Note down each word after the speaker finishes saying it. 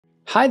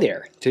Hi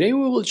there! Today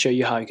we will show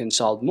you how you can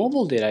solve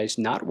mobile data is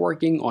not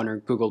working on your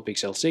Google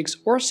Pixel 6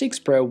 or 6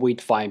 Pro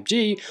with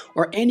 5G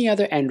or any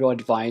other Android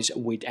device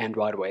with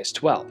Android OS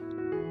 12.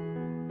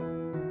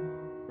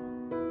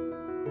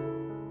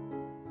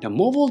 Now,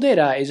 mobile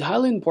data is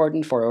highly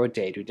important for our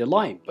day-to-day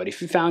life, but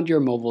if you found your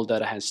mobile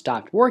data has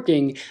stopped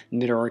working,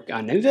 network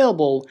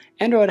unavailable,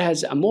 Android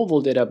has a mobile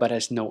data but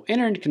has no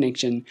internet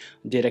connection,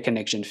 data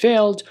connection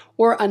failed,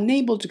 or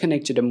unable to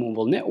connect to the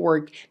mobile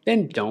network,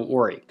 then don't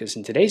worry, because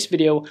in today's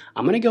video,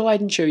 I'm going to go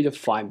ahead and show you the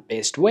 5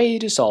 best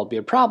ways to solve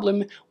your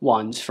problem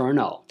once for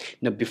all.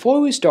 Now,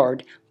 before we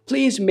start,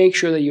 please make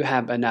sure that you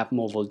have enough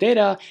mobile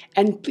data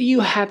and you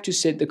have to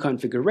set the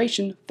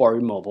configuration for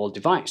your mobile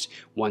device.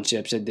 Once you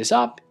have set this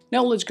up,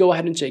 now let's go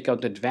ahead and check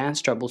out the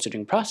advanced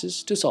troubleshooting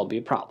process to solve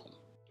your problem.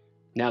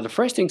 Now the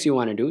first things you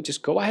want to do,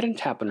 just go ahead and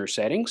tap on your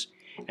settings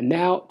and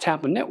now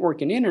tap on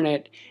network and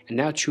internet and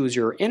now choose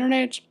your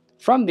internet.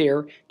 From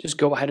there, just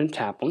go ahead and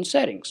tap on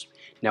settings.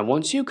 Now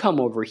once you come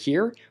over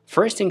here,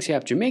 first things you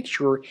have to make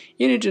sure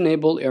you need to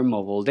enable your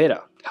mobile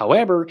data.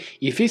 However,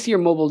 if you see your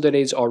mobile data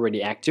is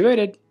already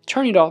activated,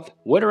 turn it off,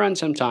 wait around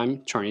some time,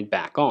 turn it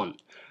back on.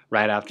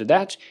 Right after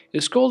that,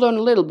 you scroll down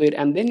a little bit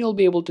and then you'll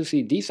be able to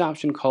see this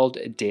option called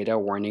Data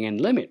Warning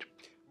and Limit.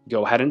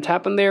 Go ahead and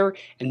tap on there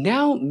and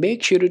now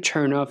make sure to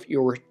turn off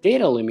your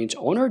data limits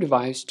on your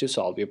device to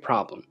solve your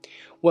problem.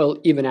 Well,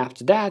 even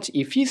after that,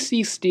 if you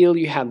see still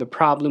you have the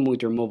problem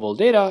with your mobile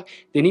data,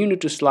 then you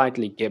need to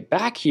slightly get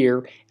back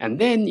here and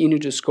then you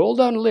need to scroll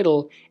down a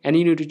little and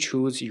you need to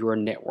choose your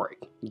network.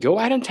 Go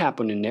ahead and tap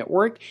on the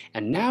network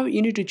and now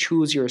you need to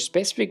choose your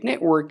specific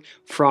network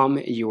from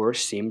your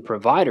SIM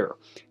provider.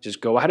 Just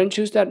go ahead and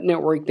choose that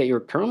network that you're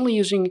currently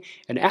using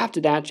and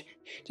after that,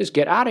 just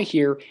get out of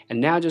here and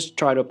now just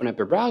try to open up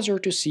your browser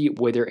to see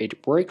whether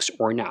it works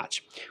or not.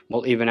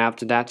 Well, even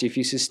after that, if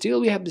you see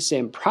still you have the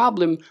same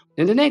problem,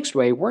 then the next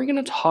way we're going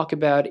to talk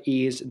about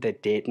is the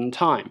date and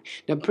time.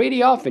 Now,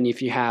 pretty often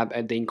if you have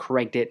the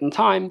incorrect date and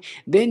time,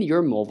 then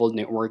your mobile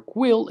network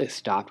will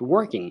stop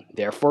working.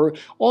 Therefore,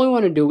 all you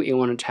want to do is you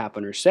want to tap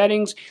on your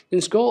settings, then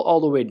scroll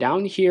all the way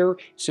down here,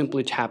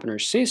 simply tap on your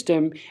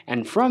system,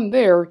 and from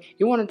there,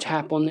 you want to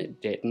tap on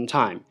date and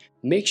time.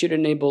 Make sure to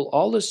enable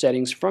all the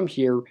settings from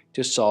here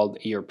to solve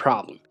your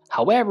problem.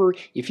 However,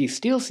 if you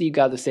still see you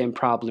got the same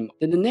problem,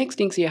 then the next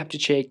things you have to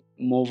check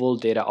mobile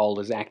data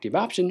always active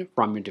option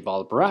from your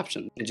developer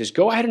option. And just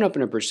go ahead and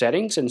open up your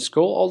settings and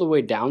scroll all the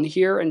way down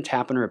here and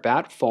tap on your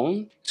about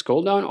phone.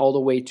 Scroll down all the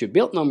way to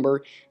build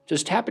number.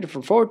 Just tap it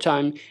for 4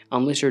 times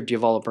unless your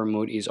developer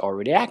mode is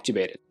already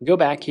activated. Go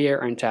back here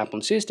and tap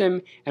on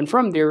system and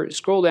from there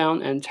scroll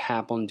down and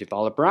tap on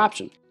developer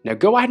option. Now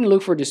go ahead and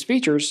look for this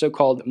feature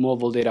so-called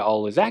mobile data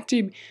always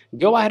active.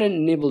 Go ahead and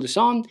enable this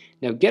on.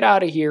 Now get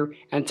out of here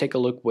and take a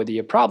look whether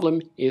your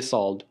problem is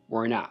solved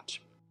or not.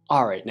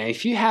 Alright, now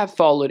if you have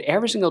followed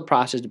every single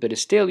process but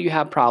still you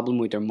have problem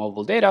with your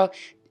mobile data,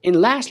 and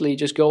lastly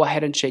just go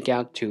ahead and check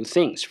out 2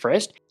 things.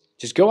 First,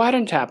 just go ahead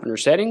and tap on your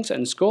settings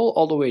and scroll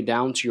all the way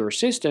down to your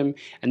system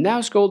and now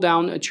scroll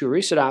down to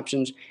reset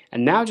options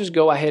and now just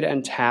go ahead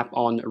and tap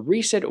on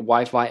reset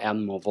Wi-Fi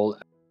and mobile.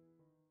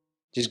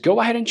 Just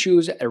go ahead and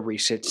choose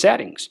reset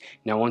settings.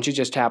 Now once you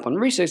just tap on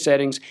reset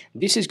settings,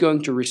 this is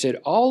going to reset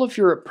all of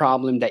your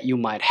problem that you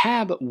might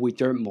have with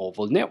your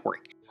mobile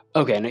network.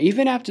 Okay, now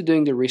even after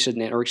doing the reset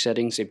network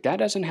settings, if that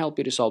doesn't help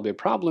you to solve your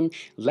problem,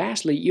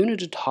 lastly, you need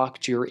to talk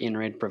to your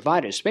internet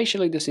provider,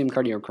 especially the SIM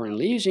card you're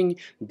currently using.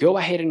 Go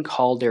ahead and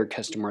call their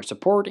customer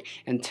support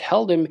and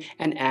tell them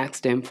and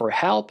ask them for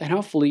help and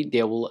hopefully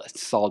they will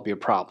solve your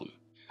problem.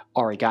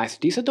 Alright guys,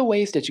 these are the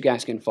ways that you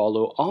guys can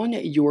follow on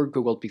your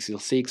Google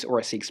Pixel 6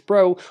 or 6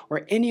 Pro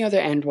or any other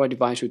Android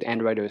device with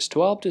Android OS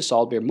 12 to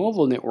solve your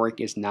mobile network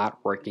is not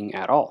working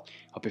at all.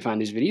 Hope you found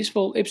this video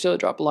useful. If so,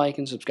 drop a like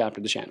and subscribe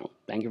to the channel.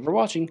 Thank you for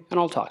watching and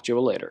I'll talk to you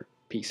later.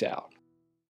 Peace out.